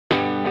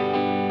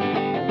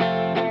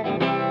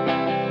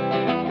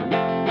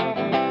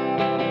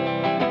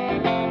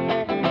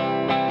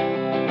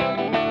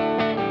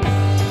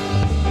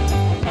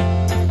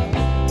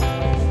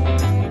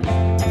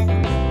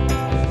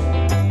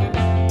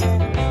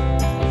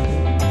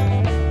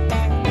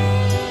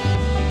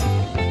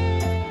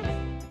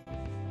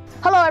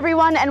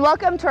everyone, and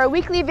welcome to our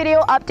weekly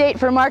video update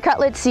for Marc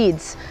Hutlet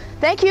Seeds.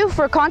 Thank you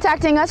for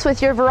contacting us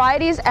with your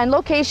varieties and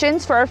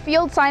locations for our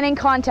field signing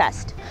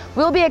contest.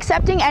 We'll be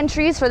accepting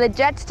entries for the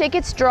Jets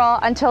tickets draw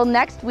until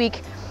next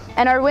week,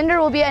 and our winner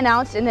will be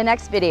announced in the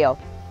next video.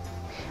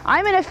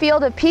 I'm in a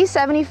field of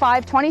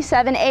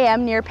P7527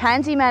 AM near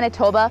Pansy,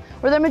 Manitoba,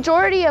 where the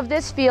majority of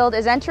this field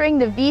is entering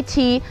the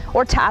VT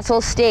or tassel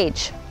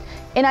stage.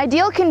 In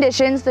ideal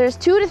conditions, there's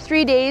 2 to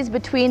 3 days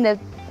between the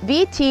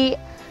VT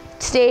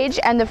stage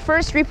and the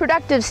first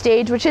reproductive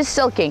stage, which is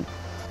silking.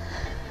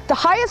 The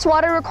highest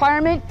water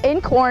requirement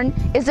in corn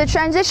is the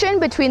transition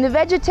between the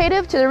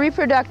vegetative to the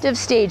reproductive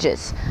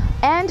stages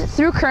and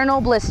through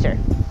kernel blister.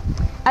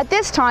 At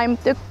this time,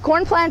 the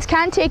corn plants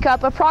can take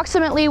up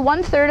approximately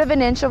 1/3 of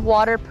an inch of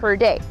water per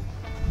day.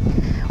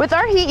 With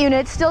our heat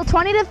units still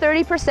 20 to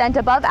 30%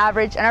 above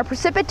average and our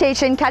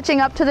precipitation catching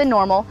up to the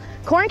normal,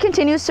 corn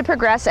continues to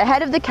progress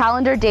ahead of the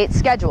calendar date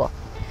schedule.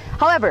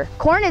 However,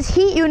 corn is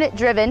heat unit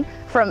driven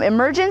from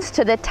emergence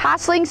to the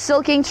tasseling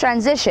silking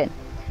transition.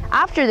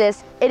 After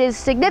this, it is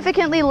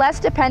significantly less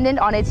dependent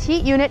on its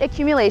heat unit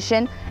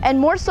accumulation and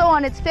more so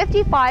on its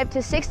 55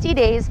 to 60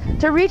 days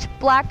to reach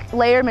black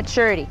layer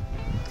maturity.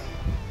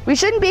 We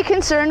shouldn't be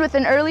concerned with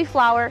an early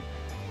flower.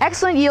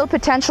 Excellent yield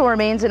potential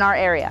remains in our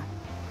area.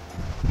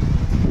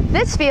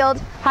 This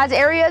field has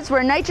areas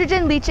where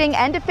nitrogen leaching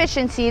and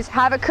deficiencies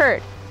have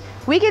occurred.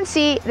 We can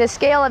see the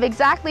scale of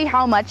exactly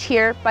how much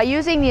here by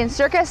using the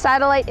Encirca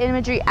satellite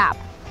imagery app.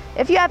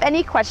 If you have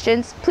any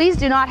questions, please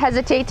do not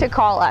hesitate to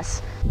call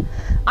us.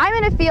 I'm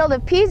in a field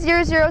of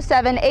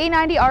P007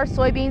 A90R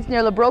soybeans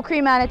near La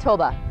Broquerie,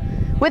 Manitoba.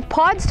 With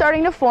pods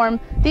starting to form,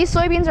 these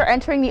soybeans are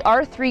entering the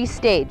R3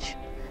 stage.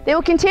 They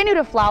will continue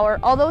to flower,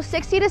 although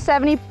 60 to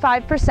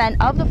 75%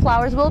 of the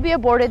flowers will be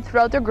aborted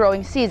throughout their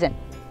growing season.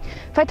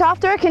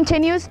 Phytophthora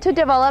continues to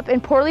develop in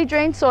poorly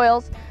drained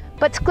soils,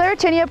 but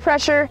sclerotinia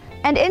pressure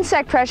and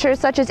insect pressures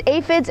such as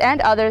aphids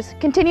and others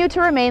continue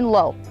to remain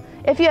low.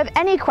 If you have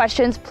any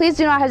questions, please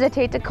do not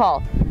hesitate to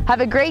call.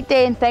 Have a great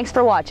day and thanks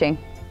for watching.